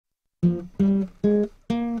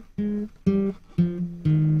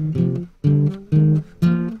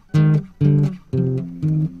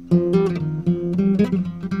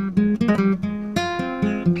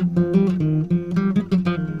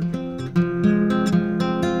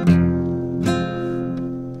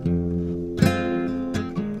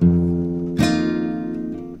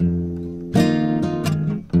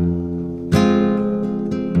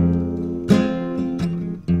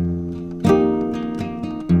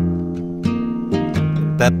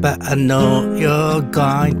Papa, I know you're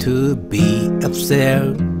going to be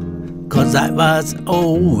upset, 'cause I was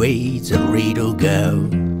always a little girl.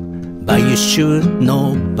 But you should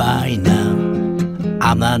know by now,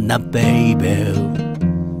 I'm not a baby.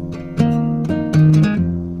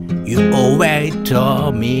 You always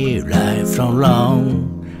told me right from wrong.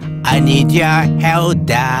 I need your help,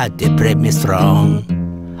 Daddy, play me strong.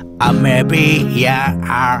 I may be your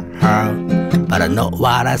heart, but I know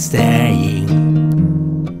what I'm saying.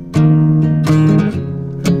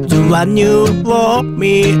 The one you walk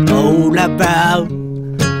me all about,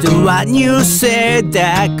 the one you said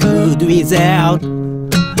I could without.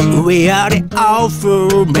 We are the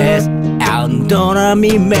awful mess, and don't let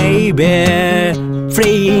me maybe.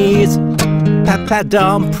 Please, Papa,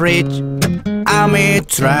 don't preach. I'm in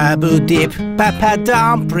trouble deep. Papa,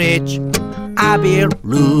 don't preach. I will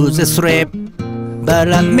lose a strip,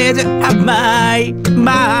 but I made up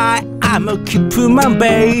I'ma keep my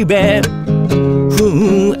baby.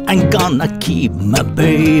 Ooh, I'm gonna keep my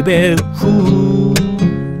baby. Ooh.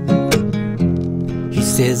 He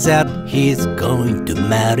says that he's going to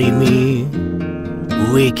marry me.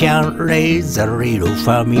 We can raise a little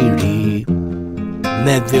family.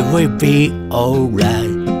 Maybe we'll be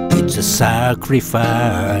alright. It's a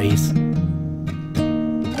sacrifice.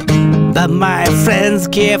 But my friends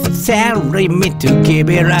keep telling me to give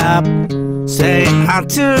it up. Say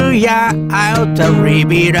until ya out and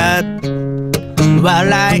rip it up.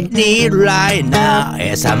 What I need right now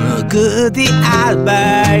is some good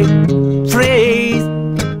advice. Please,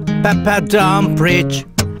 Papa, don't preach.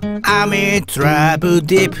 I'm in trouble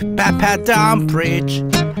deep. Papa, don't preach.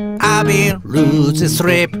 I will lose the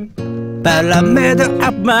strip, but I made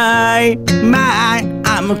up my mind.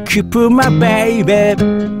 I'ma keep my baby.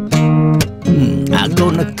 I'm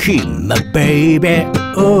gonna keep my baby.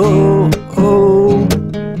 Oh, oh.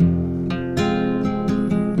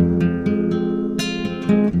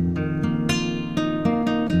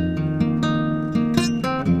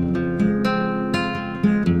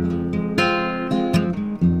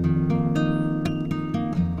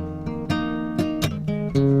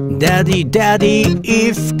 Daddy, Daddy,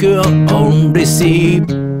 if you only see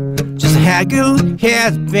just how good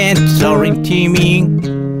has been talking to me.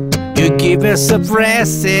 You give us a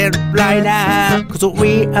present right now, 'cause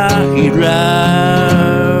we are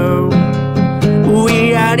heroes.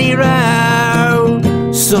 We are heroes.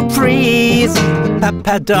 So please,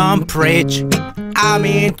 Papa, don't preach. I'm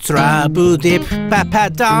in trouble deep. Papa,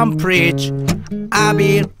 don't preach. I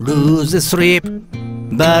will lose the sleep,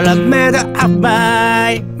 but I made up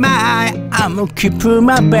I'ma keep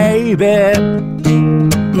my baby.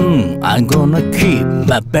 I'm gonna keep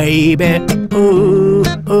my baby. Ooh,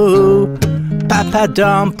 ooh. Papa,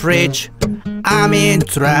 don't preach. I'm in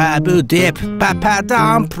trouble deep. Papa,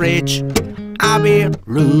 don't preach. I will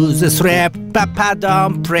lose the strap. Papa,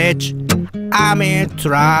 don't preach. I'm in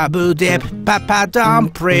trouble deep. Papa,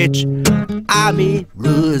 don't preach. I will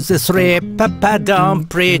lose the strap. Papa, don't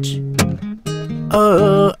preach.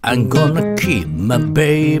 Oh, I'm gonna keep my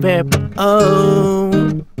baby. Oh,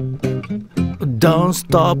 don't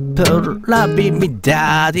stop loving me,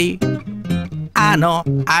 Daddy. I know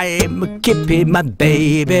I'm keeping my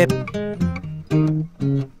baby.